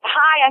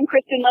I'm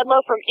Kristen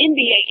Ludlow from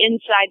NBA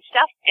Inside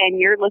Stuff, and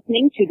you're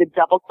listening to the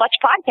Double Clutch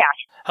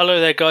Podcast. Hello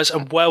there, guys,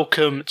 and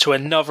welcome to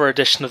another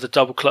edition of the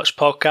Double Clutch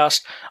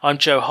Podcast. I'm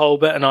Joe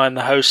Hulbert, and I'm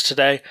the host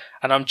today,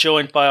 and I'm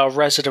joined by our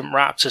resident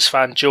Raptors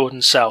fan,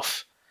 Jordan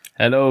Self.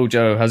 Hello,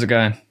 Joe. How's it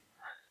going?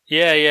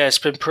 Yeah, it's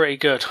been pretty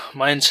good.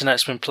 My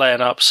internet's been playing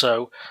up,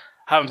 so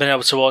I haven't been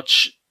able to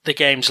watch the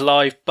games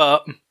live,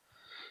 but,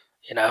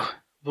 you know,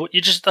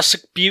 that's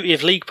the beauty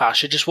of League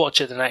Pass. You just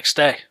watch it the next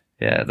day.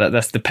 Yeah,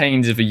 that's the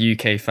pains of a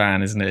UK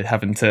fan, isn't it?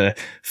 Having to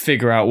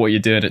figure out what you're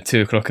doing at 2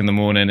 o'clock in the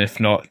morning, if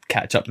not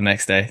catch up the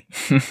next day.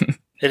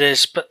 It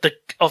is, but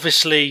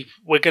obviously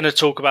we're going to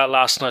talk about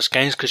last night's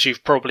games because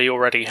you've probably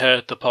already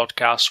heard the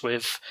podcast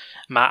with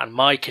Matt and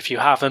Mike. If you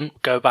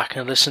haven't, go back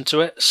and listen to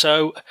it.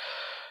 So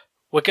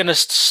we're going to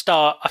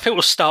start, I think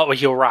we'll start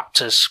with your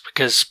Raptors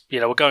because,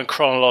 you know, we're going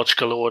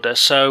chronological order.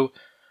 So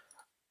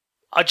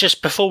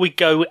before we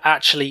go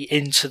actually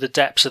into the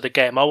depths of the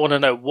game, I want to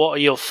know, what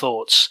are your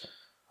thoughts?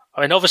 I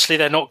mean, obviously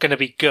they're not going to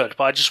be good,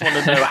 but I just want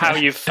to know how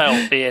you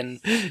felt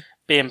being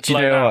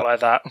blown out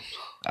like that.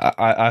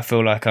 I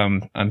feel like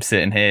I'm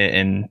sitting here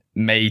in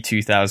May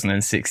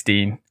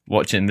 2016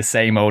 watching the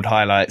same old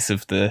highlights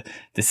of the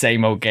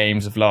same old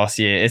games of last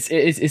year.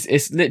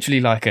 It's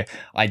literally like a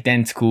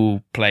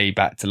identical play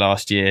back to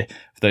last year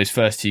for those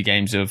first 2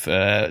 games of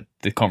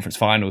the conference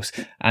finals.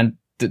 And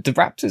the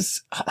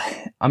Raptors,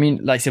 I mean,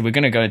 like I said, we're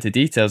going to go into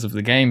details of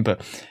the game, but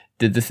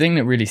the thing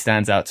that really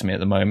stands out to me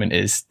at the moment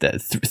is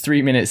that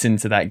 3 minutes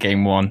into that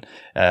game one,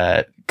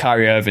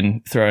 Kyrie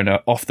Irving throwing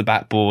a off the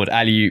backboard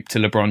alley-oop to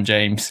LeBron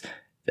James.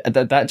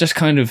 That just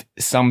kind of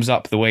sums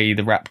up the way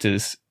the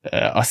Raptors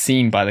are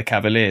seen by the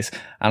Cavaliers.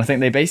 And I think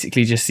they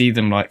basically just see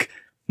them like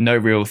no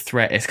real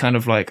threat. It's kind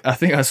of like, I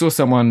think I saw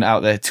someone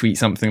out there tweet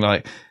something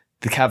like,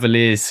 the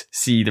Cavaliers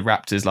see the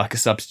Raptors like a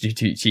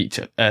substitute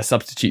teacher.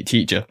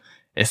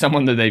 It's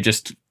someone that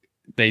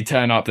they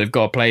turn up, they've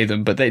got to play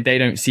them, but they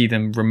don't see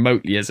them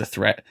remotely as a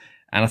threat.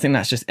 And I think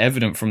that's just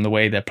evident from the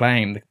way they're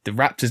playing. The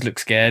Raptors look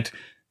scared.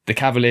 The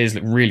Cavaliers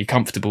look really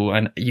comfortable,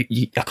 and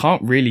I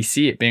can't really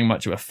see it being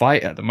much of a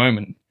fight at the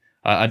moment.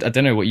 I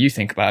don't know what you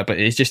think about it, but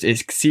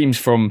it seems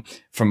from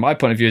my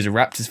point of view as a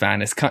Raptors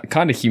fan, it's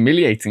kind of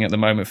humiliating at the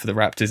moment for the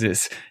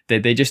Raptors.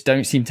 They just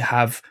don't seem to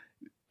have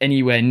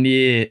anywhere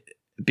near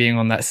being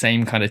on that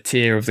same kind of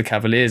tier of the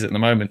Cavaliers at the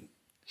moment.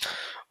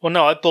 Well,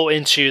 no, I bought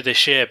into you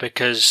this year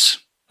because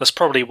that's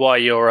probably why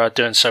you're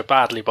doing so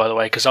badly, by the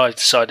way, because I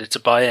decided to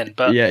buy in.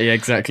 But yeah,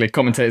 exactly.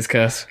 Commentator's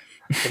curse.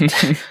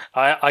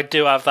 I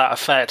do have that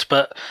effect,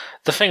 but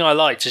the thing I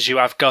liked is you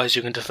have guys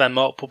who can defend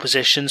multiple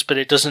positions, but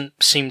it doesn't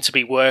seem to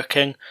be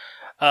working.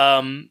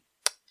 And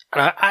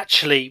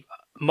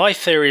my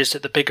theory is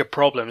that the bigger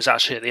problem is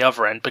actually at the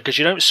other end, because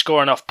you don't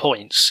score enough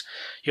points.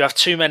 You have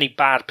too many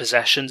bad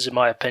possessions, in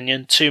my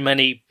opinion, too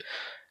many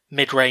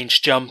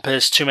mid-range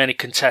jumpers, too many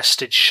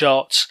contested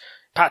shots.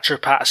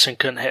 Patrick Patterson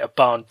couldn't hit a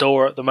barn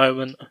door at the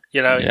moment.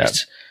 You know, yeah.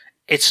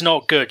 It's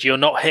not good. You're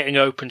not hitting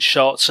open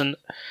shots, and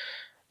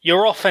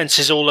your offense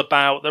is all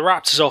about, the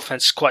Raptors'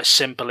 offense is quite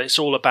simple. It's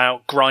all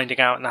about grinding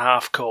out in the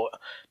half court.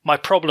 My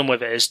problem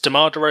with it is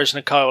DeMar DeRozan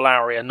and Kyle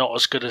Lowry are not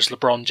as good as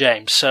LeBron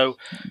James. So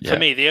for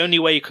me, the only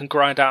way you can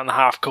grind out in the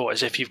half court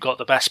is if you've got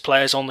the best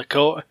players on the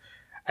court.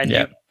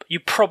 And you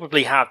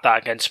probably had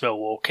that against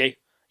Milwaukee.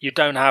 You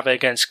don't have it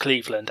against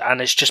Cleveland.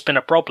 And it's just been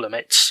a problem.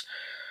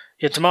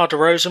 DeMar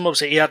DeRozan, what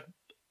was it?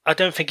 I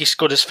don't think he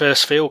scored his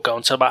first field goal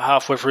until about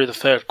halfway through the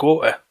third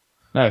quarter.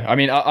 No, I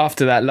mean,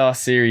 after that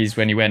last series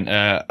when he went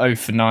 0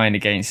 for 9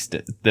 against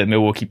the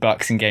Milwaukee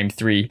Bucks in Game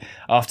 3,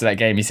 after that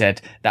game he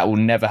said that will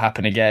never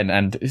happen again.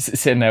 And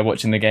sitting there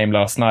watching the game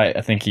last night,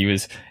 I think he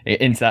was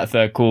into that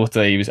third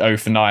quarter, he was 0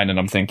 for 9, and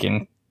I'm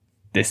thinking,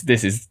 this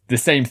is the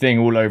same thing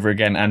all over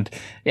again. And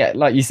yeah,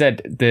 like you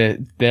said,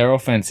 their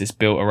offense is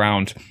built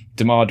around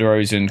DeMar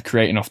DeRozan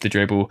creating off the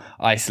dribble,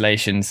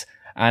 isolations.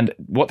 And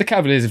what the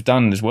Cavaliers have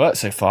done has worked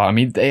so far. I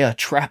mean, they are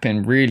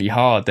trapping really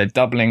hard. They're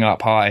doubling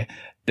up high.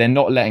 They're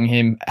not letting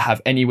him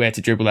have anywhere to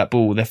dribble that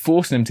ball. They're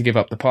forcing him to give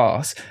up the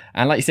pass.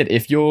 And like you said,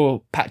 if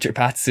your Patrick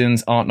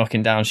Pattersons aren't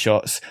knocking down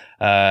shots,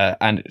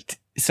 and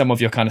some of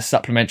your kind of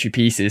supplementary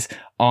pieces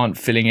aren't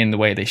filling in the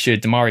way they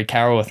should. DeMar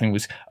Carroll, I think,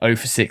 was 0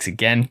 for 6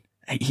 again.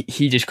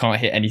 He just can't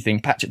hit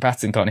anything. Patrick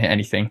Patterson can't hit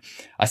anything.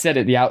 I said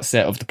at the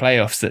outset of the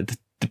playoffs that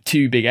the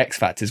 2 big X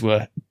factors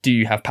were, do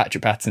you have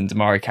Patrick Patterson and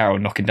DeMar Carroll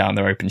knocking down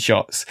their open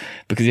shots?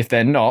 Because if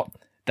they're not,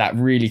 that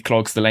really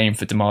clogs the lane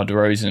for DeMar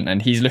DeRozan,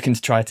 and he's looking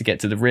to try to get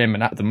to the rim.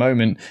 And at the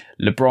moment,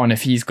 LeBron,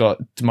 if he's got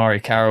DeMar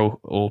Carroll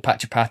or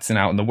Patrick Patterson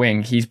out on the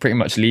wing, he's pretty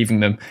much leaving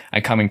them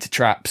and coming to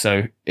trap.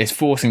 So it's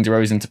forcing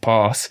DeRozan to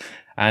pass.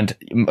 And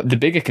the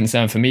bigger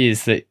concern for me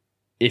is that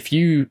if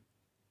you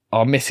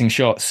are missing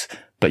shots,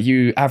 but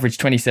you average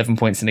 27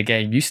 points in a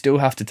game, you still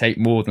have to take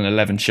more than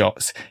 11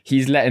 shots.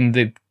 He's letting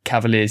the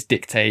Cavaliers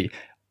dictate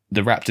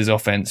the Raptors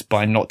offense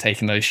by not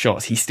taking those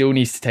shots. He still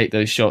needs to take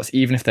those shots,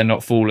 even if they're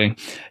not falling.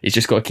 He's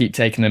just got to keep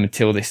taking them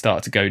until they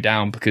start to go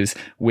down, because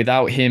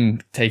without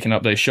him taking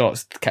up those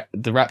shots,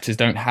 the Raptors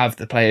don't have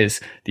the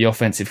players, the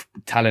offensive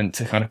talent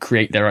to kind of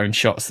create their own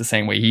shots the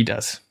same way he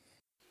does.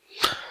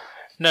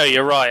 No,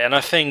 you're right, and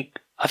I think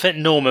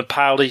Norman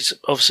Powell, he's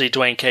obviously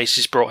Dwayne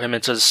Casey's brought him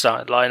into the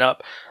starting lineup.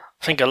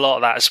 I think a lot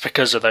of that is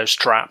because of those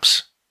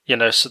traps,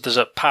 so there's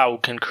a Powell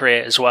can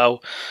create as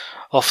well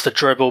off the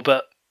dribble,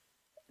 but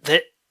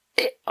the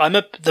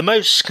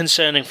most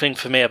concerning thing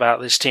for me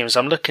about this team is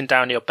I'm looking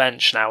down your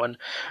bench now, and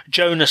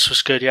Jonas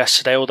was good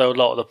yesterday, although a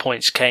lot of the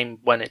points came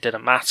when it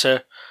didn't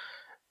matter.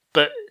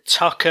 But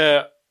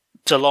Tucker,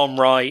 DeLon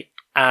Wright,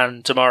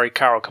 and Damari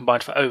Carroll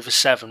combined for over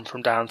 7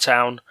 from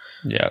downtown.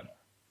 Yeah.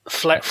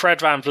 Fred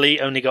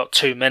VanVleet only got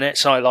 2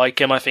 minutes. I like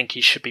him. I think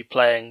he should be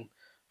playing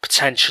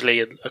potentially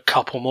a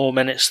couple more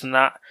minutes than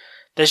that.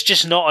 There's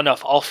just not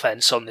enough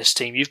offense on this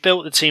team. You've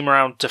built the team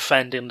around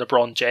defending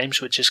LeBron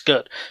James, which is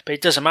good, but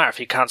it doesn't matter if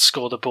you can't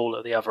score the ball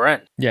at the other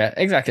end. Yeah,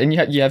 exactly. And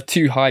you have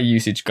 2 high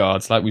usage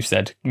guards, like we've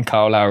said, in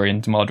Kyle Lowry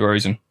and DeMar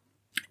DeRozan.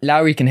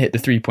 Lowry can hit the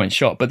 3-point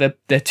shot, but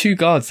they're 2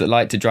 guards that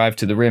like to drive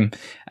to the rim.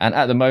 And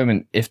at the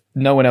moment, if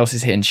no one else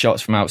is hitting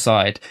shots from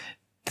outside,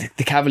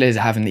 the Cavaliers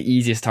are having the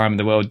easiest time in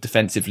the world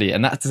defensively,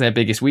 and that's their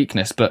biggest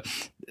weakness. But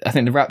I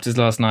think the Raptors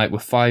last night were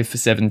 5 for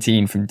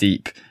 17 from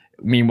deep.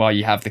 Meanwhile,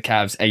 you have the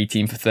Cavs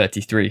 18 for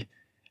 33.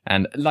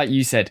 And like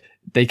you said,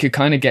 they could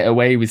kind of get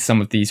away with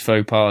some of these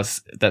faux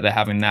pas that they're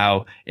having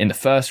now in the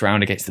first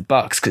round against the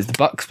Bucks, because the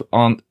Bucks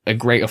aren't a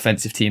great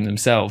offensive team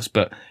themselves,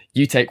 but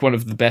you take one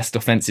of the best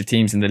offensive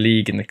teams in the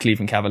league in the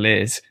Cleveland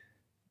Cavaliers,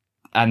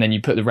 and then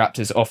you put the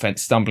Raptors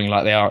offense stumbling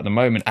like they are at the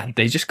moment, and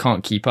they just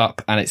can't keep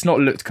up. And it's not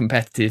looked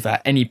competitive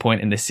at any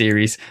point in this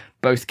series.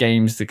 Both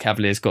games, the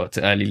Cavaliers got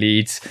to early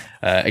leads.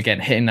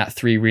 Again, hitting that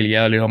 3 really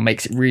early on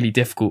makes it really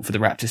difficult for the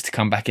Raptors to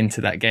come back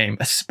into that game,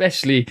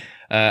 especially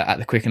at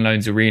the Quicken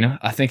Loans Arena.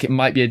 I think it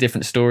might be a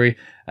different story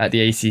at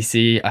the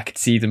ACC. I could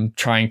see them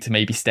trying to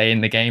maybe stay in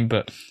the game,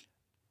 but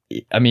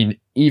I mean,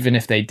 even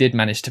if they did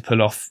manage to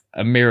pull off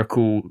a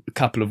miracle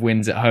couple of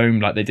wins at home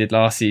like they did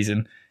last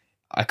season,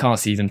 I can't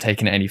see them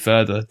taking it any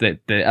further.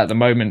 At the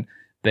moment,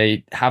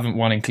 they haven't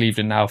won in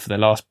Cleveland now for the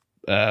last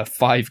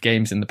 5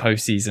 games in the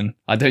postseason.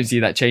 I don't see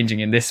that changing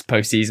in this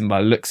postseason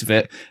by the looks of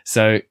it.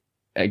 So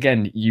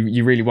again,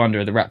 you really wonder,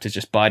 are the Raptors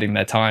just biding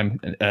their time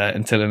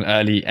until an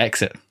early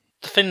exit?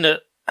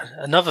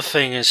 Another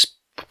thing is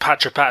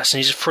Patrick Patterson.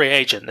 He's a free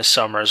agent this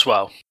summer as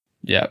well.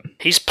 Yeah.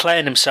 He's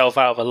playing himself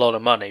out of a lot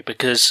of money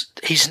because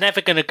he's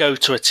never going to go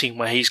to a team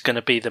where he's going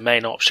to be the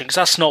main option, because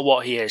that's not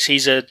what he is.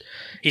 He's a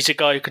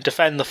guy who can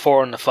defend the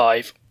 4 and the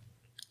 5,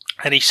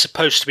 and he's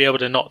supposed to be able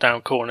to knock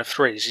down corner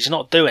threes. He's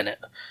not doing it.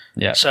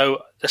 Yeah.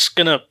 So that's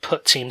going to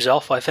put teams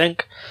off, I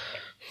think.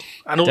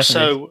 And also,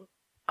 definitely.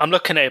 I'm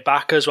looking at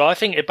Ibaka as well. I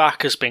think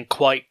Ibaka's been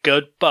quite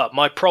good, but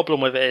my problem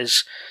with it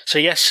is, so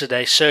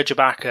yesterday, Serge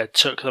Ibaka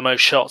took the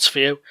most shots for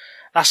you.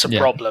 That's a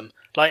problem.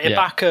 Like,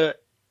 Ibaka,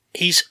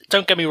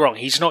 don't get me wrong,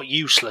 he's not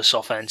useless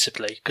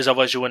offensively, because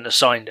otherwise you wouldn't have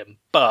signed him,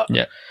 but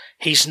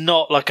he's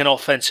not like an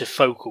offensive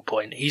focal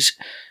point. He's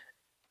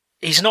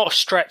not a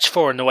stretch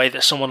 4 in the way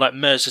that someone like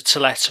Mirza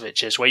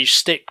Teletovic is, where you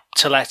stick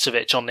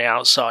Teletovic on the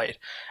outside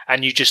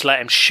and you just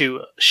let him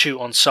shoot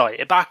on sight.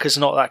 Ibaka's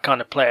not that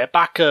kind of player.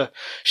 Ibaka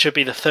should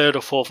be the 3rd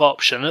or 4th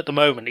option. At the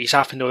moment, he's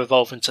having to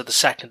evolve into the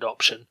 2nd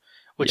option,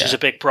 which is a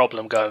big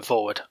problem going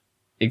forward.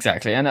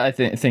 Exactly, and I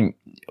think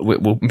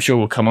I'm sure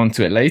we'll come on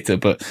to it later,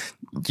 but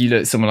you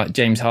look at someone like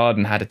James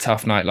Harden had a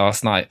tough night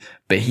last night,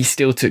 but he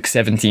still took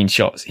 17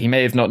 shots. He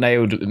may have not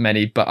nailed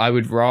many, but I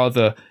would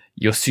rather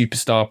your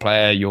superstar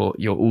player, your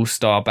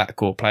all-star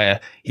backcourt player,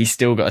 he's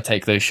still got to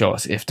take those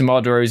shots. If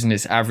DeMar DeRozan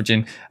is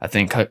averaging, I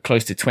think,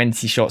 close to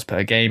 20 shots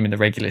per game in the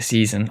regular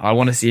season, I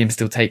want to see him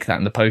still take that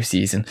in the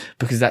postseason,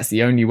 because that's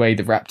the only way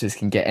the Raptors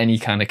can get any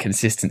kind of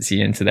consistency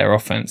into their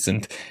offense.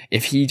 And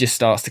if he just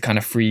starts to kind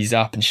of freeze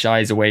up and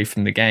shies away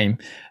from the game,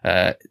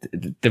 the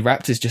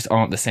Raptors just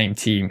aren't the same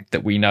team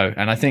that we know.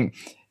 And I think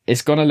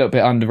it's gone a little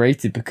bit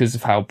underrated because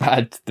of how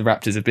bad the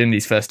Raptors have been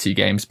these first 2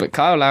 games. But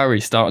Kyle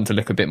Lowry's starting to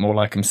look a bit more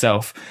like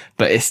himself.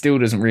 But it still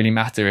doesn't really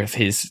matter if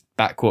his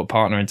backcourt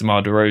partner in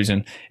DeMar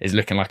DeRozan is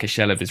looking like a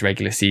shell of his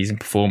regular season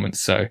performance.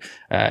 So,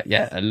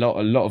 a lot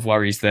of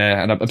worries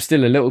there. And I'm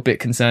still a little bit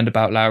concerned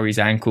about Lowry's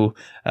ankle.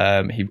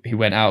 He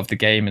went out of the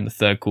game in the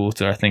 3rd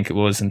quarter, I think it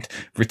was, and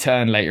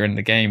returned later in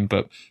the game.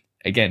 But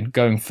again,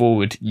 going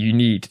forward, you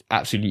need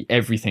absolutely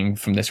everything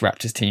from this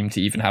Raptors team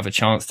to even have a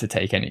chance to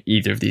take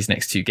either of these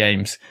next 2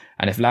 games.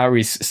 And if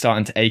Lowry's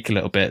starting to ache a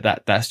little bit,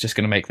 that's just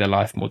going to make their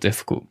life more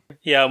difficult.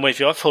 Yeah, I'm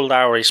with you. I thought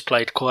Lowry's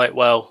played quite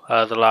well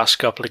the last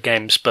couple of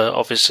games, but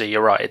obviously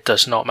you're right, it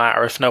does not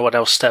matter if no one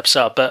else steps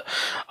up. But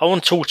I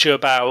want to talk to you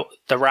about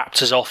the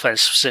Raptors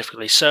offense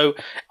specifically. So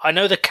I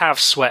know the Cavs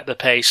sweat the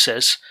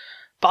Pacers,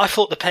 but I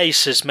thought the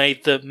Pacers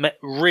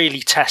really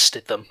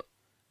tested them.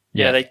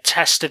 Yeah, they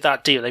tested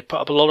that deal. They put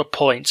up a lot of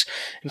points.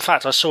 In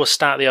fact, I saw a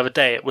stat the other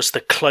day. It was the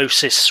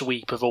closest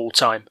sweep of all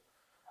time.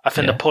 I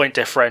think the point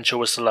differential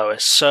was the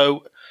lowest.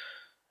 So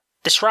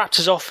this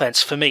Raptors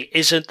offense, for me,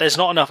 there's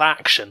not enough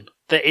action.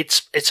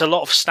 It's a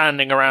lot of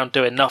standing around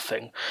doing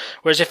nothing.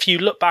 Whereas if you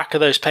look back at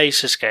those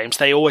Pacers games,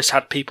 they always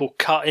had people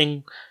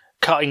cutting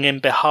in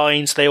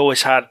behinds. They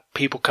always had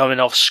people coming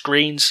off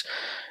screens.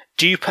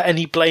 Do you put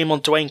any blame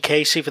on Dwayne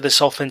Casey for this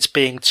offense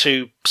being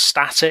too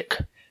static?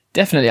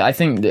 Definitely. I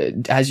think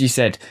that, as you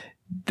said,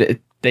 that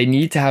they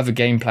need to have a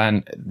game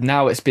plan.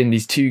 Now it's been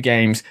these 2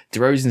 games.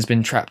 DeRozan's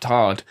been trapped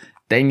hard.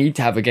 They need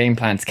to have a game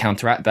plan to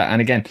counteract that.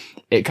 And again,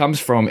 it comes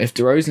from if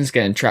DeRozan's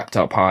getting trapped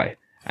up high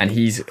and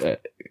he's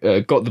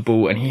got the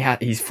ball and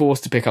he's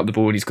forced to pick up the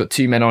ball and he's got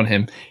 2 men on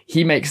him,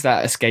 he makes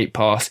that escape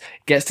pass,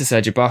 gets to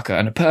Serge Ibaka.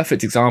 And a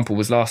perfect example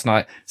was last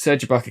night.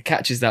 Serge Ibaka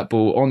catches that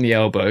ball on the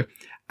elbow.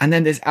 And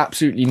then there's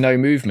absolutely no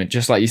movement.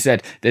 Just like you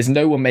said, there's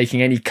no one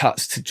making any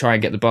cuts to try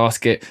and get the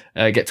basket,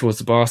 get towards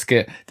the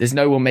basket. There's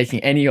no one making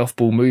any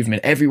off-ball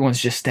movement.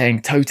 Everyone's just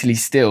staying totally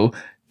still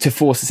to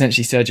force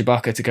essentially Serge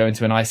Ibaka to go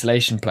into an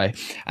isolation play.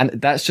 And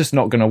that's just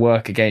not going to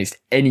work against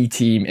any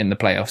team in the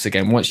playoffs.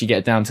 Again, once you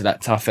get down to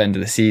that tough end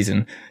of the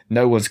season,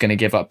 no one's going to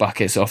give up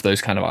buckets off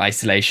those kind of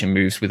isolation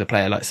moves with a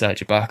player like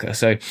Serge Ibaka.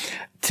 So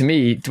to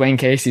me, Dwayne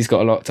Casey's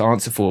got a lot to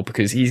answer for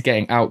because he's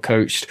getting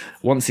outcoached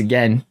once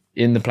again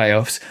in the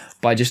playoffs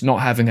by just not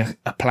having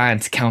a plan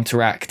to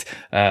counteract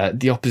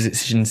the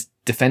opposition's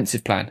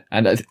defensive plan.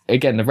 And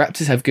again, the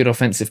Raptors have good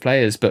offensive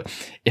players, but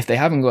if they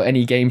haven't got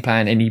any game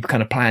plan, any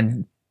kind of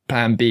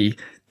plan B,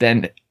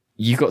 then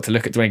you got to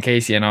look at Dwayne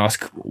Casey and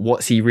ask,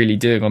 what's he really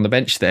doing on the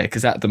bench there?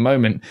 Because at the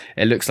moment,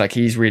 it looks like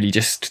he's really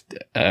just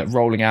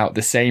rolling out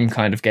the same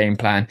kind of game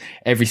plan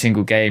every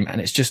single game, and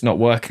it's just not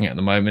working at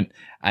the moment.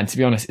 And to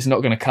be honest, it's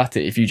not going to cut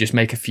it if you just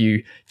make a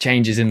few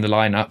changes in the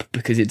lineup,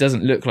 because it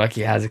doesn't look like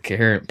he has a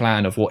coherent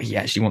plan of what he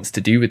actually wants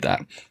to do with that.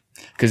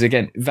 Because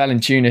again,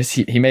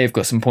 Valanciunas, he may have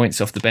got some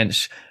points off the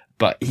bench,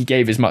 but he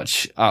gave as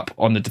much up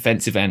on the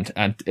defensive end.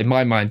 And in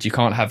my mind, you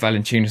can't have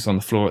Valanciunas on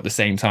the floor at the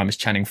same time as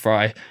Channing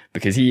Frye,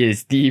 because he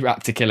is the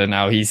Raptor killer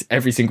now. He's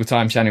every single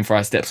time Channing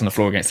Frye steps on the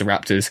floor against the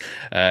Raptors,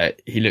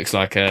 he looks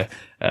like a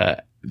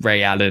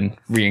Ray Allen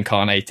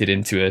reincarnated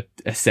into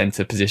a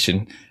center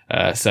position.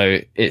 So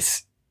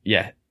it's,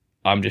 yeah,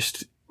 I'm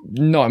just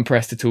not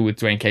impressed at all with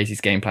Dwayne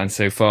Casey's game plan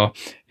so far.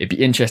 It'd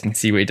be interesting to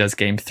see what he does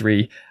game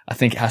 3. I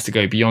think it has to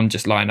go beyond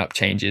just lineup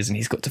changes, and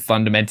he's got to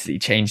fundamentally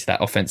change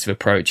that offensive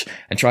approach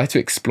and try to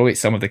exploit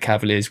some of the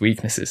Cavaliers'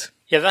 weaknesses.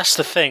 Yeah, that's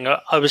the thing.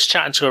 I was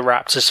chatting to a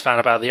Raptors fan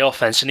about the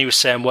offense, and he was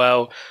saying,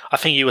 well, I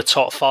think you were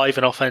top 5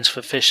 in offensive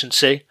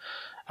efficiency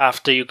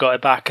after you got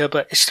Ibaka,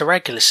 but it's the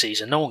regular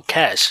season. No one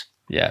cares.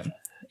 Yeah,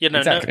 you know,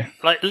 exactly.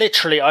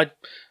 Literally,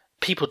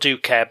 people do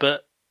care,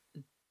 but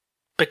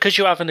because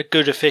you're having a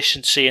good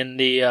efficiency in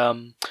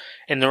the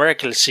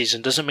regular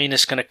season doesn't mean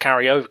it's going to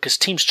carry over, because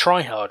teams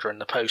try harder in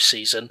the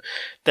postseason.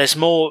 There's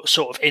more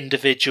sort of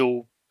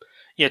individual,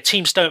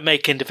 teams don't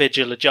make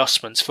individual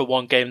adjustments for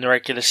one game in the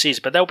regular season,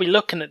 but they'll be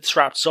looking at this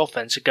Raptors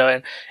offense and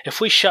going, if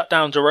we shut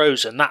down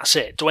DeRozan, that's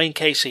it. Dwayne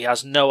Casey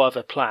has no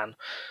other plan.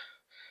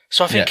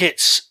 So I think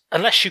it's,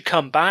 unless you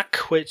come back,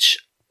 which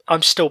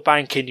I'm still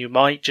banking you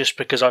might just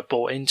because I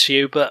bought into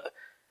you, but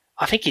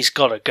I think he's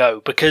got to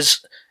go,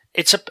 because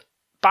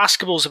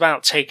basketball's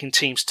about taking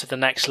teams to the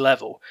next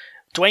level.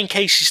 Dwayne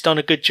Casey's done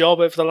a good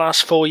job over the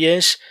last 4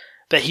 years,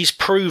 but he's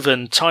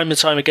proven time and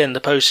time again in the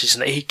postseason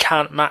that he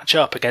can't match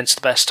up against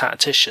the best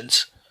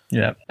tacticians.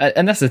 Yeah,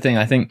 and that's the thing.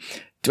 I think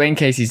Dwayne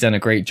Casey's done a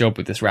great job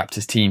with this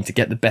Raptors team to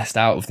get the best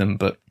out of them,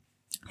 but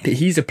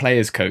he's a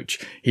player's coach.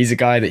 He's a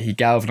guy that he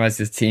galvanizes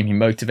the team, he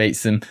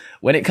motivates them.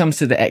 When it comes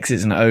to the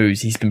X's and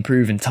O's, he's been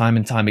proven time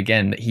and time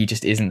again that he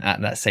just isn't at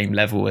that same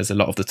level as a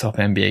lot of the top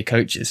NBA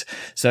coaches.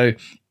 So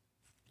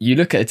you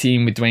look at a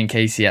team with Dwayne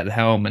Casey at the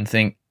helm and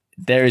think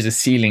there is a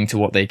ceiling to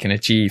what they can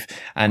achieve.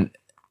 And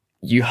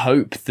you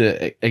hope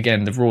that,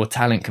 again, the raw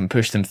talent can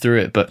push them through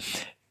it. But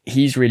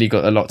he's really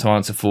got a lot to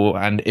answer for.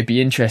 And it'd be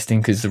interesting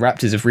because the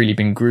Raptors have really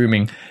been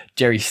grooming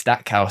Jerry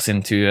Stackhouse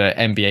into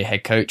an NBA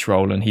head coach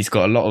role. And he's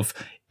got a lot of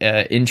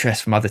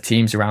interest from other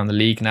teams around the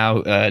league now,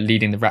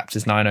 leading the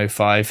Raptors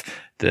 905,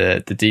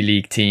 the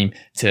D-League team,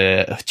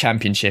 to a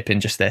championship in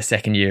just their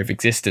second year of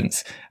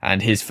existence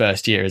and his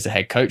first year as a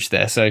head coach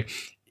there. So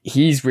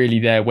he's really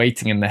there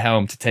waiting in the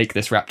helm to take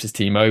this Raptors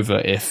team over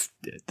if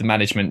the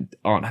management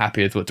aren't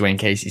happy with what Dwayne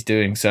Casey's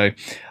doing. So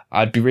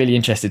I'd be really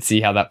interested to see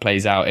how that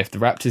plays out. If the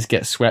Raptors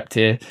get swept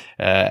here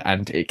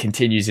and it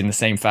continues in the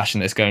same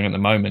fashion that's going at the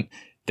moment,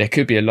 there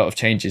could be a lot of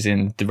changes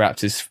in the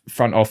Raptors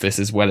front office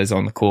as well as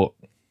on the court.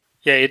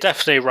 Yeah, you're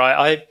definitely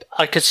right.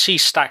 I could see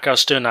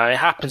Stackhouse doing that. It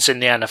happens in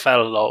the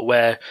NFL a lot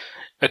where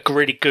a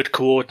really good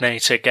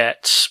coordinator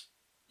gets,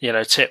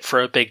 tipped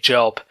for a big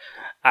job,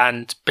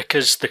 and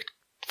because the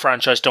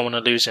franchise don't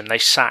want to lose him, they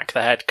sack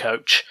the head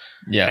coach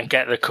and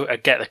get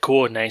the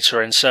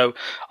coordinator in. So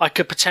I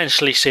could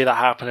potentially see that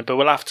happening, but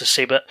we'll have to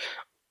see. But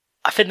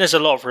I think there's a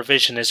lot of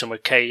revisionism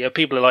with K.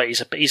 People are like,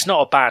 he's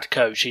not a bad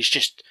coach.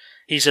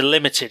 He's a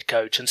limited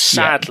coach, and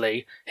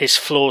sadly, his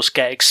flaws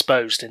get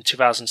exposed in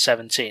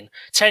 2017.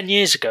 10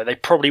 years ago, they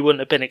probably wouldn't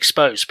have been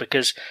exposed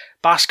because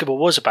basketball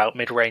was about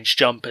mid-range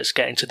jumpers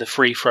getting to the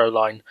free throw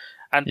line,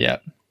 and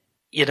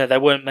there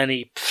weren't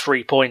many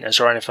 3-pointers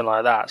or anything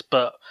like that.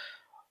 But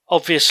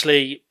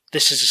obviously,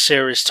 this is a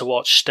series to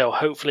watch still.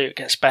 Hopefully it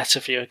gets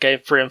better for you in Game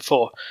 3 and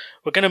 4.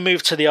 We're going to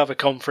move to the other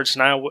conference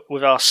now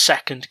with our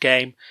second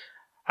game.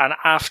 And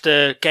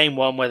after Game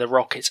 1, where the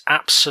Rockets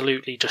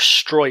absolutely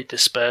destroyed the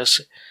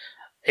Spurs,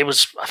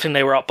 I think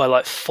they were up by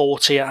like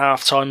 40 at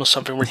halftime or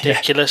something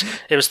ridiculous. Yeah.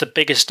 It was the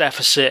biggest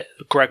deficit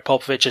Gregg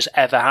Popovich has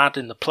ever had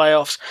in the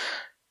playoffs.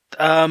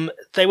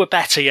 They were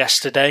better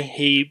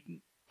yesterday.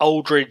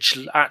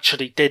 Aldridge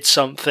actually did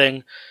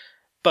something.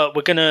 But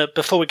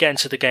before we get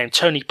into the game,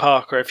 Tony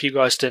Parker, if you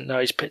guys didn't know,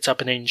 he's picked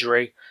up an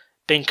injury.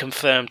 Been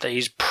confirmed that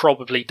he's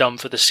probably done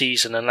for the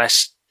season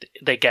unless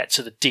they get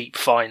to the deep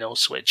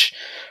finals, which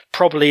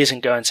probably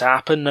isn't going to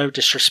happen. No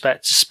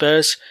disrespect to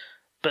Spurs.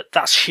 But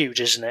that's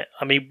huge, isn't it?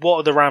 I mean, what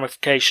are the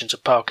ramifications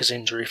of Parker's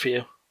injury for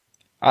you?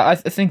 I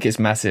think it's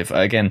massive.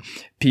 Again,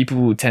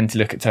 people tend to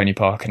look at Tony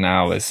Parker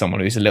now as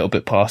someone who's a little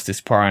bit past his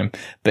prime,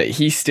 but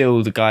he's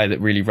still the guy that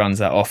really runs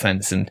that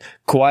offense. And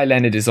Kawhi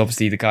Leonard is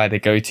obviously the guy they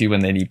go to when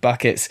they need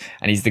buckets,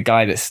 and he's the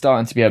guy that's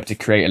starting to be able to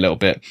create a little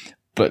bit.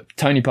 But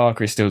Tony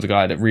Parker is still the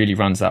guy that really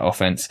runs that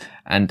offense.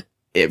 And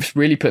it's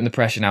really putting the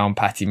pressure now on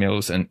Patty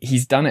Mills, and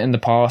he's done it in the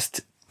past.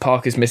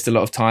 Parker's missed a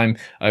lot of time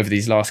over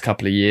these last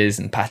couple of years,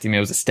 and Patty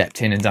Mills has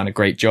stepped in and done a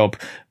great job.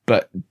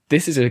 But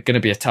this is going to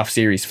be a tough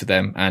series for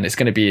them, and it's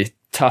going to be a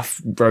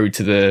tough road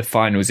to the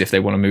finals if they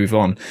want to move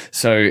on.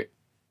 So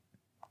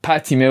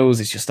Patty Mills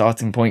is your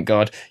starting point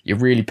guard. You're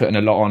really putting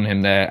a lot on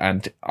him there,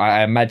 and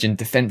I imagine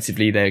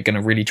defensively they're going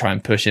to really try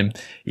and push him.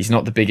 He's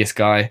not the biggest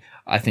guy.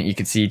 I think you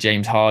could see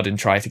James Harden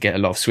try to get a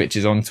lot of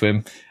switches onto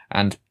him,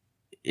 and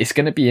it's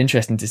going to be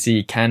interesting to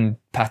see, can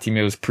Patty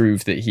Mills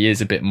prove that he is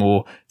a bit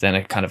more than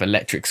a kind of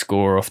electric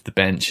scorer off the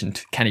bench,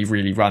 and can he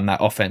really run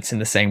that offense in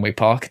the same way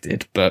Parker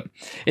did? But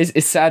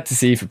it's sad to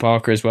see for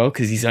Parker as well,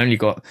 because he's only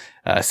got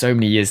so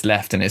many years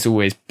left, and it's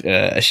always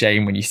a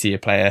shame when you see a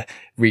player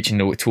reaching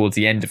towards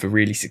the end of a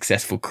really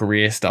successful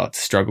career start to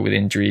struggle with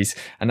injuries.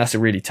 And that's a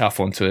really tough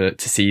one to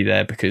see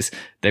there, because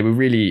they were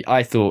really,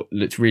 I thought,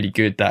 looked really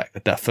good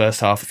that first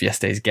half of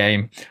yesterday's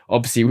game.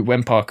 Obviously,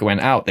 when Parker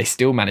went out, they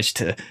still managed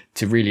to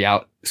really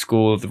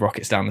outscore the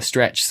Rockets down the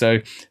stretch. So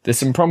there's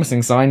some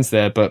promising signs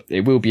there, but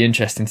it will be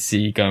interesting to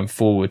see going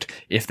forward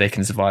if they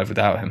can survive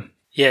without him.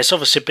 Yeah, it's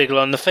obviously a big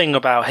one. The thing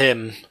about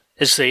him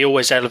is that he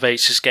always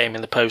elevates his game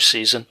in the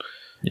postseason.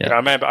 Yeah.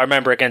 You know, I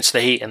remember against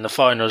the Heat in the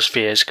finals a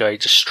few years ago, he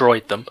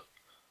destroyed them.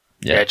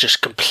 Yeah,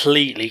 just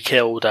completely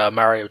killed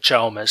Mario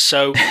Chalmers.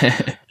 So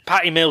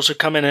Patty Mills would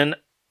come in, and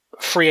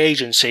free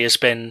agency is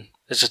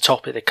a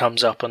topic that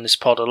comes up on this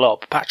pod a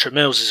lot. But Patrick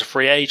Mills is a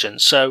free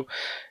agent, so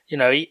you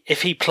know,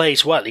 if he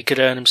plays well, he could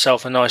earn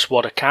himself a nice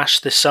wad of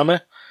cash this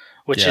summer,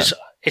 which is,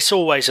 it's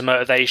always a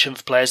motivation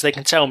for players. They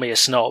can tell me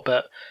it's not,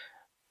 but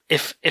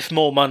if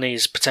more money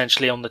is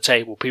potentially on the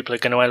table, people are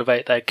going to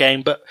elevate their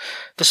game. But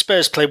the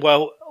Spurs play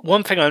well.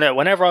 One thing I know,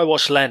 whenever I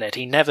watch Leonard,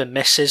 he never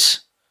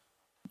misses.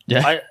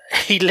 Yeah.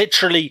 He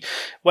literally,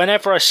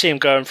 whenever I see him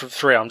going from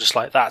three, I'm just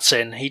like, that's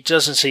in. He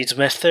doesn't seem to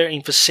miss.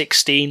 13 for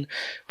 16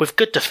 with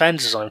good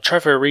defenders on him.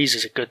 Trevor Ariza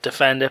is a good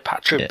defender.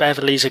 Patrick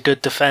Beverley's a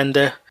good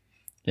defender.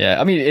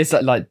 Yeah, I mean, it's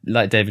like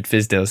David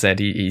Fizdale said,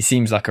 he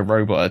seems like a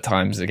robot at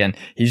times. Again,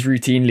 he's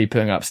routinely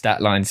putting up stat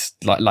lines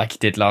like he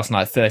did last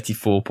night,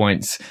 34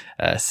 points,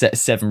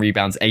 7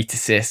 rebounds, 8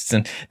 assists.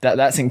 And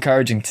that's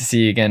encouraging to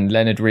see. Again,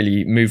 Leonard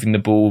really moving the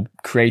ball,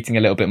 creating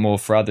a little bit more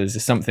for others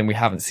is something we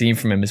haven't seen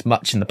from him as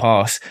much in the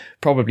past.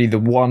 Probably the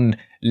one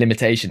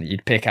limitation that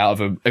you'd pick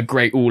out of a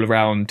great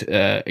all-around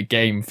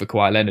game for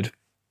Kawhi Leonard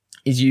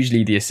is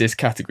usually the assist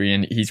category,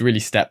 and he's really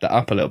stepped that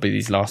up a little bit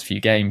these last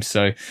few games.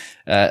 So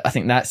I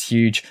think that's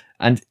huge.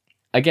 And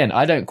again,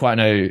 I don't quite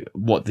know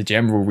what the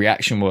general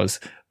reaction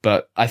was,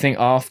 but I think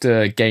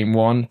after game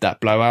one, that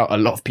blowout, a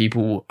lot of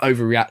people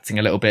overreacting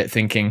a little bit,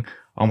 thinking,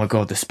 oh my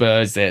God, the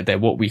Spurs, they're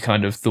what we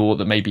kind of thought,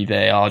 that maybe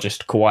they are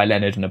just Kawhi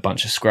Leonard and a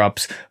bunch of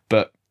scrubs.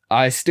 But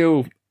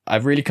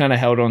I've really kind of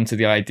held on to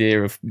the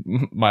idea of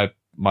my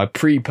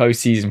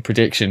pre-postseason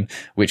prediction,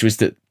 which was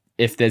that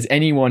if there's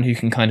anyone who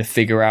can kind of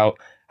figure out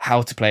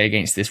how to play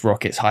against this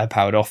Rockets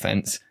high-powered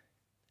offense,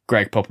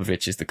 Gregg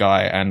Popovich is the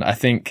guy. And I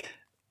think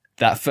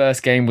that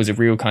first game was a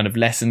real kind of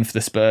lesson for the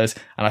Spurs.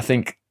 And I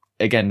think,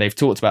 again, they've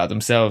talked about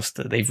themselves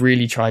that they've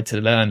really tried to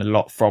learn a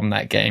lot from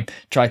that game,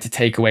 tried to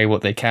take away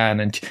what they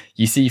can. And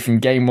you see from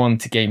game 1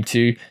 to game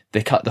 2,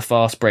 they cut the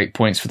fast break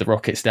points for the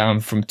Rockets down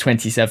from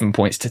 27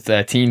 points to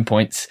 13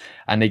 points,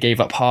 and they gave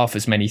up half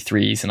as many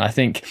threes. And I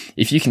think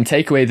if you can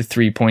take away the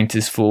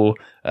 3-pointers for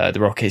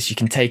the Rockets, you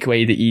can take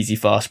away the easy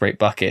fast break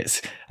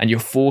buckets, and you're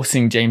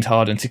forcing James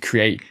Harden to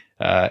create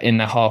in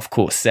the half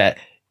court set.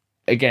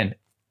 Again,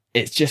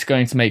 it's just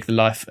going to make the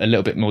life a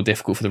little bit more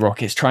difficult for the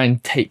Rockets. Try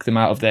and take them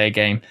out of their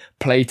game,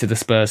 play to the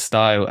Spurs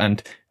style.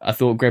 And I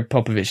thought Gregg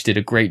Popovich did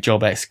a great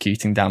job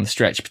executing down the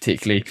stretch,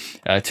 particularly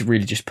to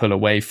really just pull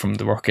away from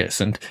the Rockets.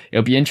 And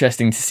it'll be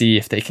interesting to see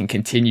if they can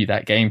continue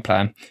that game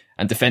plan.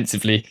 And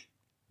defensively,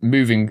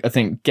 moving, I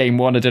think game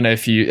 1, I don't know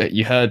if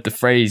you heard the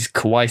phrase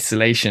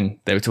Kawhi-so-serious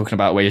they were talking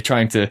about, where you're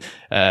trying to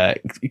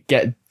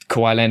get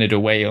Kawhi Leonard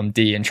away on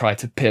D and try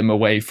to pit him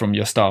away from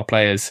your star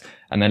players.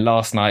 And then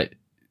last night,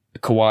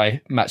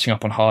 Kawhi matching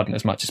up on Harden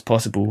as much as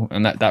possible,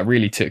 and that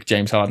really took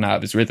James Harden out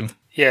of his rhythm.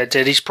 Yeah, it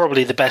did. He's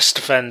probably the best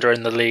defender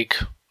in the league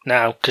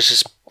now, because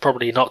it's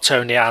probably not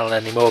Tony Allen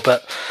anymore,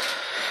 but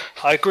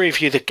I agree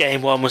with you that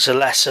game one was a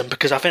lesson,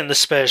 because I think the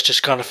Spurs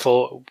just kind of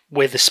thought,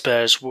 we're the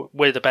Spurs,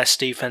 we're the best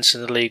defence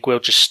in the league, we'll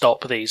just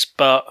stop these.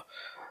 But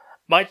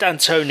Mike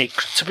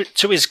D'Antoni,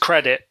 to his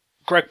credit,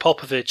 Gregg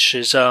Popovich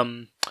is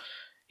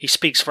he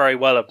speaks very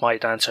well of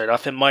Mike D'Antoni. I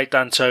think Mike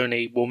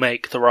D'Antoni will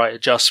make the right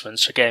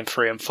adjustments for game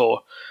 3 and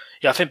 4.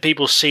 Yeah, I think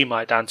people see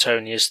Mike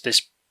D'Antoni as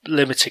this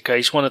limited coach.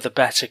 He's one of the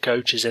better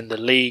coaches in the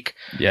league.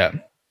 Yeah.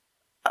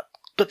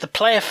 But the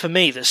player for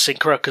me that's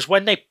incredible, because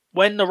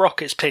when the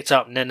Rockets picked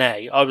up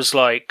Nene, I was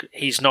like,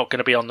 he's not going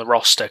to be on the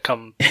roster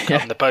come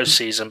the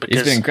postseason, because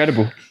he's been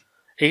incredible.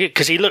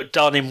 Because he looked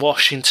done in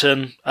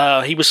Washington.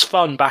 He was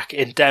fun back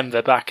in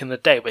Denver back in the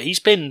day, but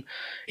he's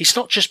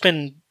not just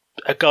been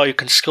a guy who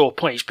can score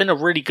points. He's been a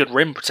really good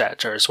rim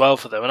protector as well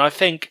for them, and I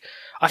think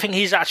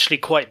he's actually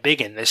quite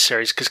big in this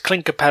series, because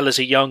Clint Capella's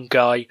a young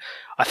guy.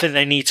 I think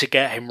they need to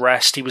get him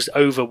rest. He was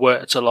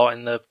overworked a lot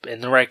in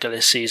the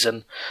regular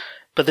season.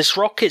 But this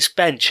Rockets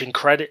bench,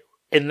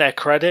 in their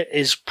credit,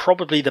 is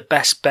probably the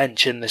best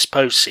bench in this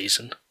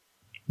postseason.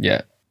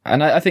 Yeah,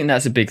 and I think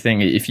that's a big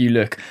thing. If you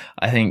look,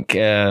 I think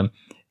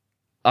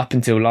up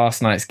until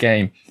last night's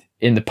game,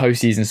 in the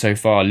postseason so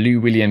far,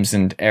 Lou Williams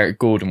and Eric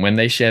Gordon, when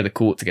they share the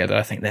court together,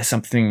 I think there's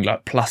something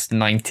like plus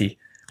 90,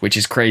 which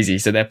is crazy.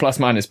 So their plus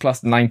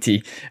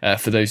 90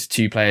 for those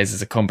two players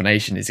as a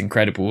combination is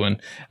incredible.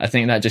 And I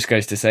think that just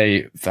goes to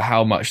say for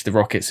how much the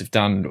Rockets have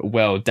done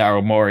well.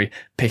 Daryl Morey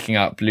picking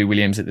up Lou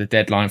Williams at the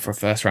deadline for a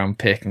first round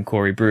pick, and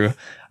Corey Brewer.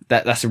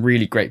 That's a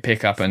really great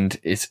pickup, and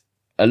it's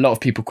a lot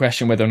of people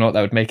question whether or not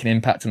that would make an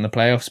impact in the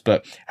playoffs,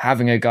 but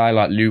having a guy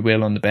like Lou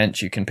Will on the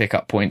bench who can pick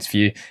up points for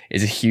you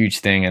is a huge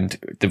thing, and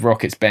the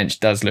Rockets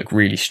bench does look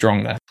really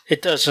strong there.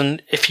 It does,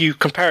 and if you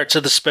compare it to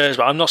the Spurs,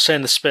 but I'm not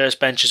saying the Spurs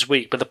bench is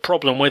weak, but the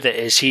problem with it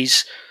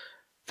is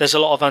there's a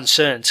lot of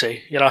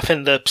uncertainty. I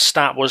think the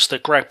stat was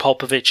that Gregg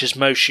Popovich's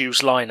most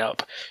used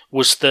lineup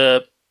was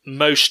the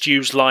most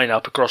used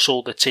lineup across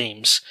all the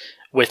teams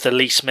with the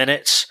least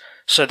minutes.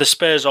 So the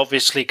Spurs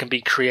obviously can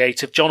be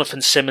creative.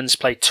 Jonathan Simmons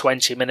played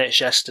 20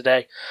 minutes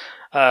yesterday.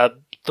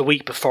 The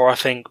week before, I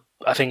think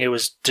it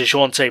was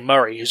DeJounte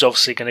Murray, who's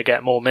obviously going to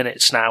get more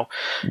minutes now.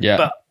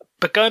 Yeah.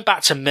 But going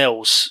back to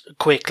Mills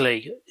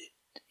quickly,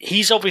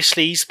 he's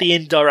the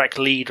indirect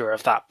leader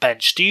of that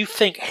bench. Do you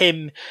think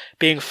him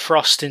being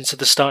thrust into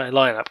the starting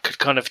lineup could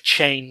kind of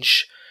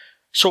change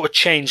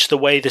the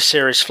way the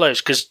series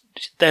flows? Because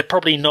they're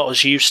probably not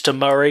as used to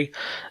Murray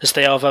as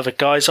they are of other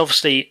guys.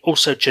 Obviously,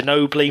 also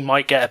Ginobili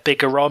might get a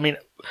bigger role. I mean,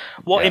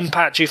 what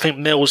impact do you think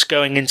Mills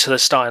going into the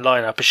starting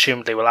lineup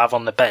presumably will have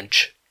on the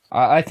bench?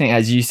 I think,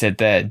 as you said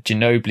there,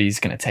 Ginobili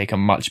is going to take a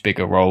much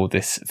bigger role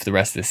for the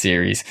rest of the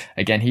series.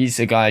 Again, he's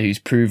a guy who's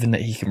proven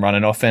that he can run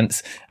an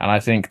offense, and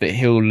I think that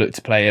he'll look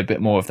to play a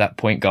bit more of that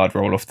point guard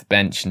role off the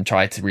bench and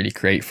try to really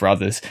create for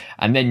others.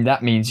 And then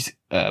that means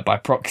by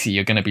proxy,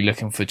 you're going to be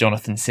looking for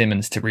Jonathan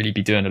Simmons to really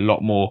be doing a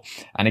lot more.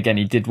 And again,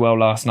 he did well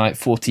last night.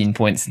 14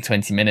 points in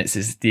 20 minutes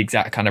is the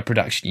exact kind of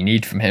production you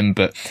need from him,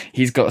 but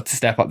he's got to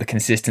step up the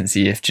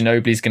consistency. If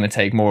Ginobili's going to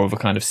take more of a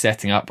kind of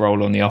setting up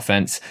role on the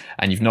offense,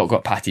 and you've not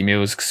got Patty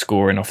Mills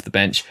scoring off the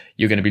bench,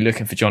 you're going to be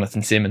looking for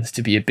Jonathan Simmons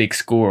to be a big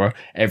scorer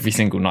every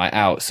single night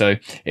out. So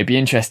it'd be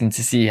interesting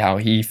to see how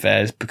he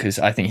fares, because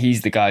I think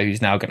he's the guy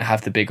who's now going to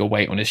have the bigger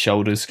weight on his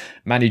shoulders.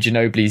 Manu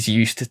Ginobili's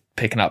used to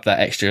picking up that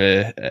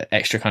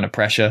extra kind of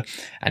pressure,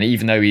 and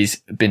even though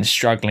he's been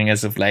struggling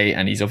as of late,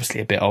 and he's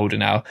obviously a bit older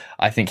now,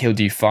 I think he'll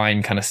do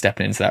fine kind of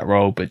stepping into that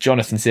role. But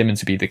Jonathan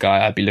Simmons would be the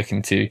guy I'd be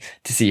looking to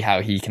see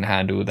how he can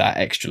handle that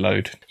extra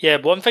load. Yeah,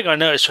 one thing I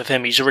noticed with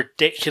him, he's a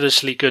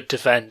ridiculously good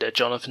defender,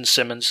 Jonathan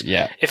Simmons.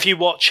 Yeah. If you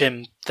watch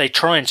him, they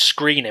try and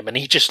screen him, and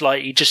he just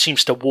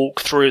seems to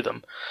walk through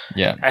them.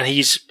 Yeah.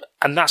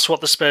 And that's what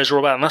the Spurs are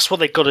all about, and that's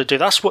what they've got to do.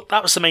 That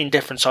was the main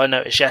difference I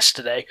noticed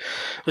yesterday,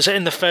 was that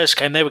in the first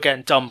game they were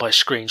getting done by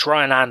screens.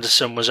 Ryan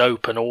Anderson was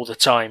open all the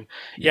time.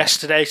 Yeah.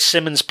 Yesterday,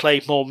 Simmons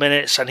played more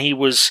minutes, and he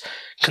was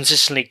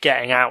consistently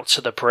getting out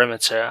to the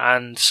perimeter,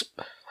 and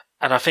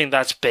I think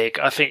that's big.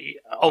 I think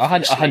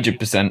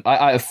 100%.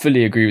 I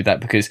fully agree with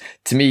that, because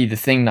to me, the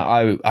thing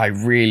that I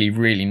really,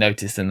 really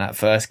noticed in that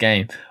first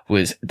game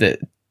was that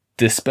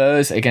the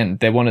Spurs, again,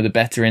 they're one of the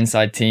better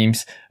inside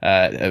teams,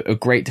 a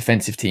great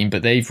defensive team,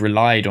 but they've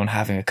relied on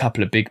having a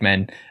couple of big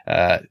men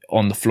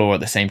on the floor at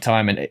the same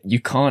time. And you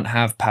can't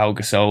have Pau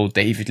Gasol,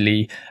 David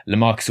Lee,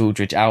 LaMarcus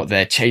Aldridge out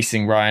there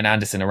chasing Ryan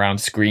Anderson around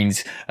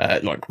screens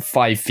like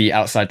 5 feet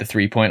outside the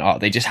 3-point arc.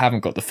 They just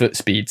haven't got the foot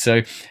speed.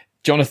 So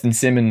Jonathan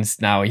Simmons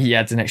now, he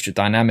adds an extra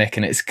dynamic,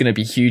 and it's going to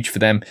be huge for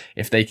them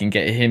if they can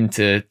get him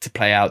to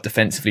play out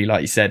defensively, like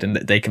you said, and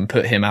that they can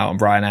put him out on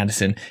Ryan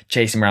Anderson,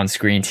 chase him around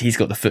screens. He's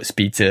got the foot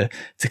speed to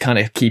kind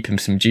of keep him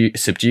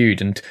subdued.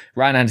 And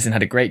Ryan Anderson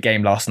had a great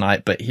game last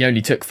night, but he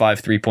only took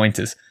 5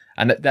 3-pointers.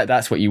 And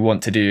that's what you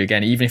want to do.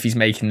 Again, even if he's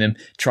making them,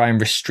 try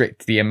and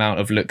restrict the amount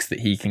of looks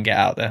that he can get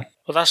out there.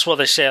 Well, that's what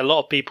they say. A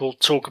lot of people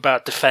talk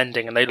about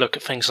defending, and they look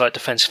at things like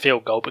defensive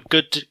field goal, but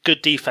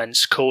good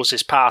defense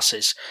causes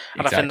passes.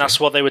 And exactly. I think that's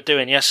what they were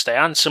doing yesterday.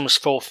 Anderson was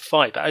 4 for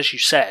 5, but as you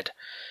said,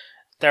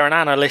 they're an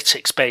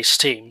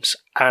analytics-based teams,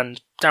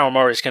 and Daryl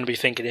Morey is going to be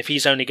thinking if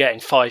he's only getting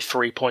 5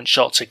 3-point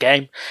shots a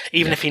game,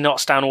 even if he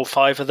knocks down all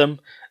 5 of them,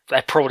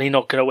 they're probably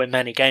not going to win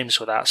many games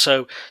with that.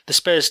 So the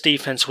Spurs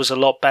defense was a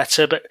lot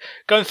better. But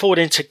going forward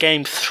into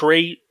Game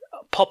 3,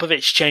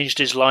 Popovich changed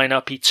his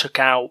lineup. He took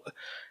out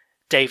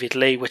David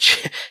Lee,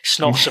 which is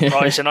not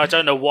surprising. I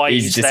don't know why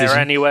he's there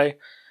anyway.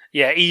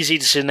 Yeah, easy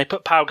decision. They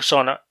put Pau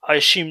Gasol on. I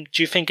assume,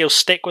 do you think he'll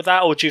stick with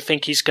that, or do you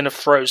think he's going to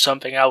throw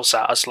something else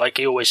at us like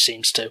he always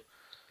seems to?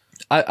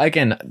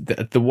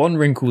 The one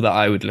wrinkle that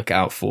I would look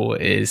out for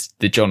is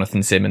the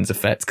Jonathan Simmons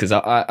effect, because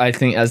I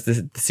think as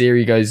the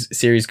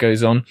series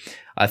goes on,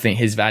 I think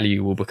his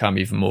value will become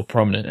even more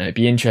prominent, and it'd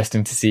be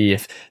interesting to see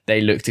if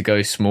they look to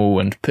go small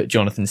and put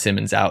Jonathan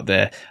Simmons out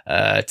there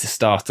to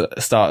start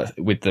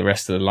with the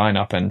rest of the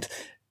lineup. And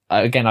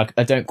again,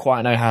 I don't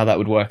quite know how that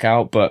would work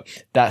out, but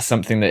that's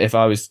something that if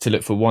I was to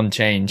look for one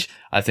change,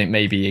 I think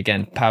maybe,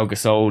 again, Pau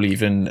Gasol,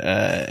 even,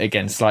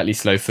 again, slightly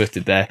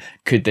slow-footed there.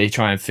 Could they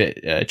try and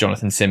fit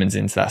Jonathan Simmons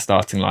into that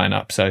starting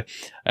lineup? So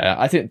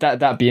I think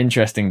that'd be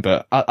interesting.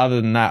 But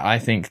other than that, I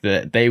think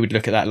that they would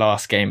look at that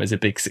last game as a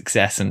big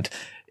success. And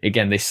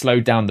again, they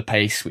slowed down the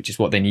pace, which is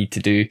what they need to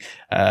do,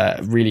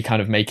 really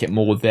kind of make it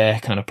more their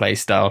kind of play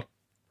style.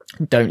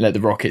 Don't let the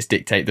Rockets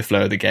dictate the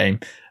flow of the game.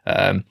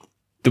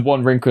 The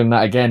one wrinkle in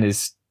that, again,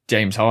 is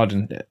James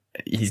Harden.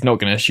 He's not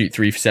going to shoot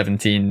 3 for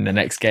 17 in the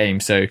next game.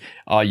 So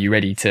are you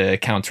ready to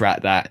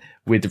counteract that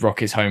with the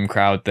Rockets home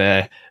crowd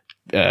there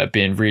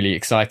being really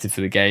excited for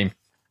the game?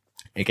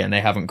 Again,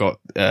 they haven't got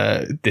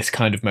this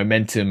kind of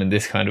momentum and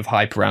this kind of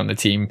hype around the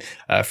team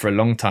for a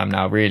long time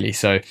now, really.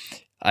 So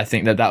I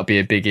think that'll be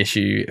a big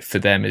issue for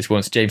them, is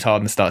once James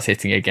Harden starts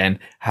hitting again,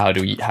 how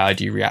do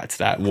you react to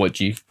that? What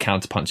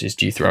counter punches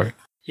do you throw?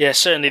 Yeah,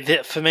 certainly.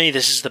 For me,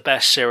 this is the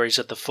best series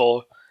of the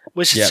 4.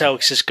 Wizards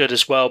Celtics is good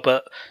as well,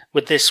 but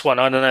with this one,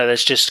 I don't know,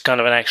 there's just kind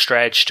of an extra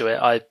edge to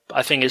it.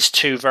 I think it's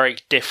 2 very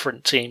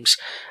different teams,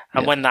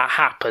 and when that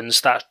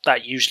happens,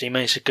 that usually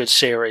makes a good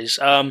series.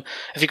 Have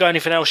you got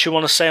anything else you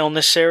want to say on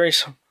this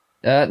series?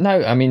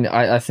 No, I mean,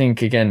 I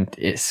think, again,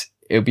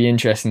 it'll be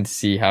interesting to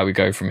see how we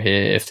go from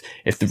here.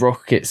 If the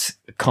Rockets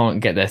can't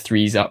get their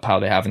threes up how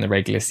they have in the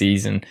regular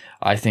season,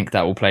 I think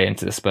that will play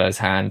into the Spurs'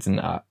 hands.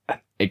 And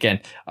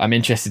again, I'm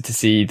interested to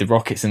see. The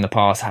Rockets in the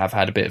past have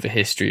had a bit of a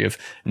history of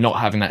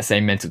not having that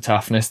same mental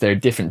toughness. They're a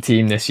different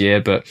team this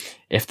year, but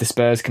if the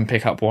Spurs can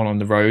pick up one on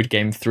the road,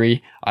 Game 3,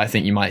 I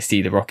think you might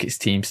see the Rockets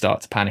team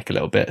start to panic a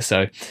little bit.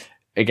 So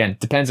again,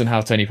 depends on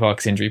how Tony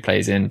Parker's injury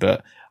plays in,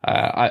 but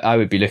I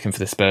would be looking for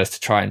the Spurs to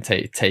try and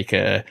take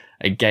a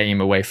game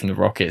away from the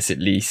Rockets, at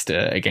least.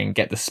 Again,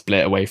 get the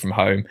split away from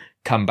home,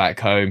 come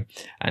back home,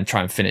 and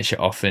try and finish it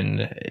off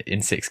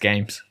in 6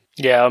 games.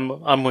 Yeah,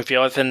 I'm with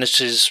you. I think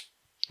this is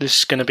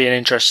going to be an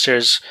interesting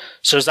series.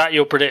 So is that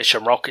your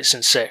prediction, Rockets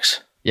in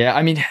 6? Yeah,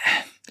 I mean,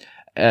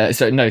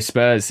 so no,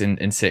 Spurs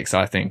in 6,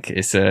 I think.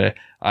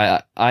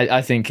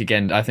 I think,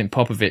 again, I think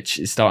Popovich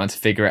is starting to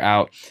figure it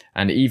out.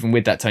 And even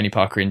with that Tony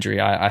Parker injury,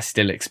 I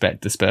still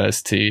expect the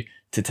Spurs to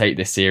take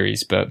this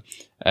series. But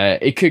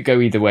it could go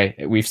either way.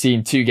 We've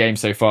seen 2 games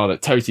so far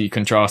that totally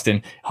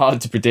contrasting. Hard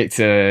to predict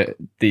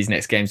these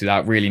next games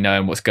without really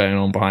knowing what's going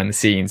on behind the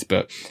scenes.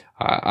 But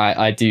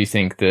I do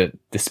think that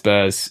the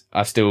Spurs,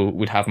 I still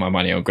would have my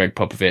money on Gregg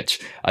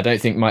Popovich. I don't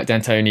think Mike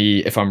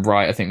D'Antoni, if I'm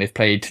right, I think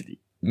they've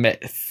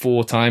met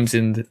 4 times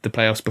in the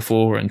playoffs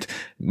before, and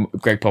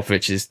Gregg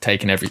Popovich has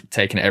taken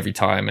it every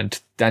time. And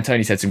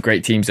D'Antoni's had some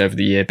great teams over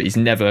the year, but he's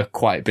never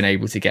quite been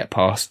able to get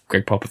past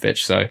Gregg Popovich.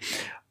 So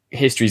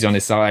history's on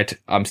his side.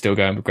 I'm still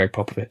going with Gregg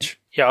Popovich.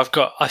 Yeah,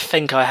 I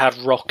think I had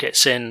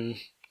Rockets in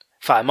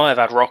 5. I might have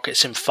had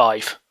Rockets in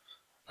 5.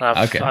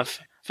 Okay. I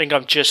think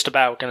I'm just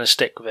about going to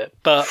stick with it.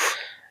 But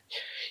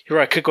you're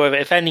right, could go over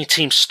it. If any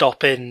team's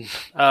stopping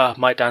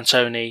Mike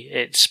D'Antoni,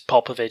 it's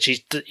Popovich.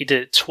 He did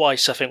it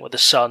twice, I think, with the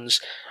Suns.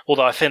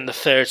 Although I think the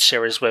 3rd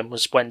series win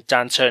was when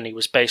D'Antoni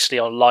was basically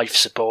on life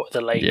support with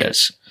the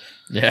Lakers.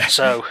 Yeah.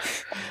 So,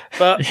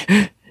 but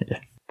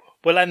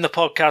we'll end the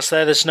podcast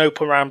there. There's no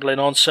point rambling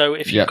on. So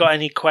if you've got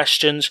any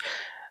questions,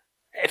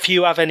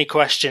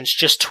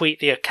 just tweet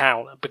the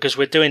account, because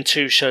we're doing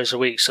 2 shows a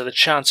week. So the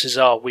chances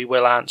are we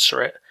will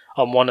answer it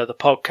on one of the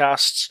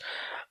podcasts.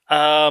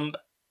 The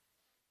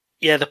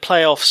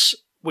playoffs,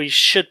 we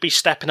should be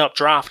stepping up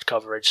draft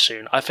coverage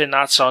soon. I think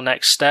that's our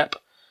next step.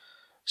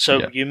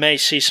 So you may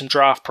see some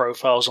draft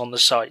profiles on the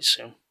site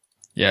soon.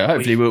 Yeah,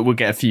 hopefully we'll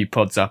get a few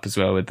pods up as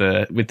well with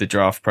the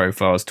draft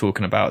profiles,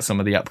 talking about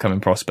some of the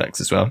upcoming prospects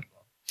as well.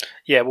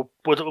 Yeah, we'll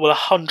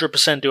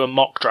 100% do a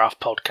mock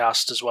draft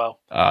podcast as well.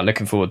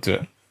 Looking forward to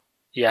it.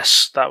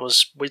 Yes,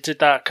 we did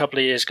that a couple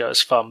of years ago.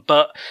 It's fun.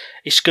 But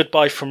it's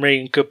goodbye from me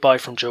and goodbye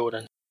from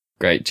Jordan.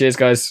 Great. Cheers,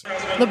 guys.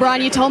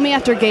 LeBron, you told me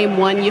after Game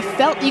 1 you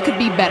felt you could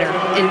be better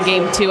in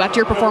Game 2.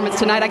 After your performance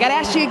tonight, I got to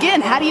ask you again,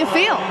 how do you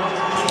feel?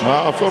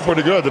 I feel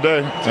pretty good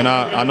today, and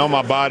I know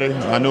my body.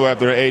 I knew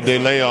after an 8-day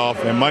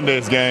layoff in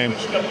Monday's game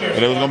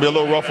that it was going to be a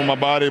little rough on my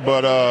body,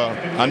 but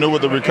I knew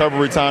with the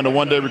recovery time, the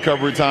one-day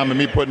recovery time, and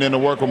me putting in the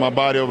work with my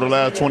body over the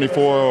last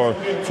 24 or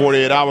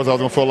 48 hours, I was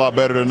going to feel a lot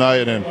better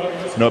tonight, and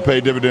it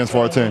paid dividends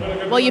for our team.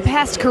 Well, you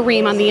passed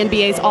Kareem on the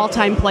NBA's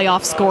all-time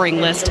playoff scoring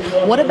list.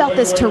 What about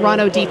this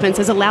Toronto defense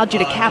has allowed you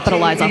to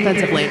capitalize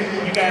offensively?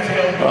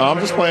 I'm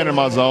just playing in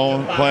my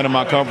zone, playing in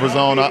my comfort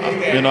zone.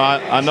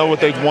 I know what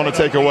they want to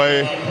take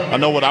away. I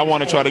know what I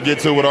want to try to get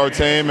to with our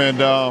team, and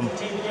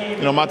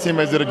my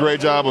teammates did a great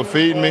job of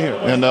feeding me,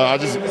 and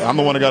I'm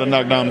the one that got to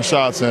knock down the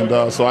shots,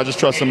 and so I just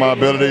trust in my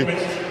ability,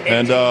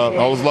 and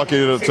I was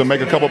lucky to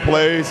make a couple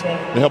plays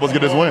to help us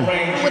get this win.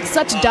 With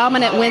such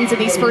dominant wins in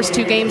these first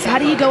two games, how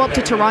do you go up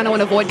to Toronto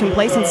and avoid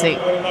complacency?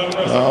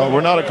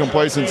 We're not a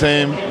complacent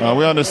team.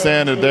 We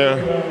understand that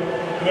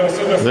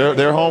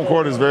their home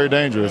court is very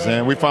dangerous,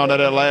 and we found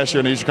that out last year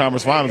in the Eastern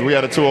Conference Finals. We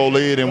had a 2-0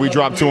 lead, and we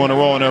dropped 2 in a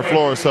row on their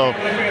floor, so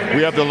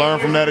we have to learn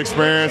from that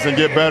experience and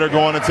get better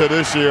going into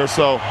this year.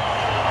 So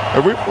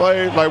if we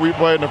play like we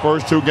played in the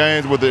first two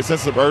games with the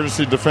sense of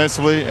urgency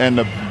defensively and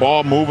the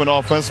ball moving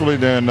offensively,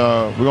 then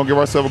we're going to give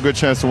ourselves a good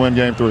chance to win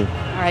Game 3. All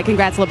right,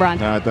 congrats,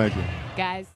 LeBron. All right, thank you. Guys.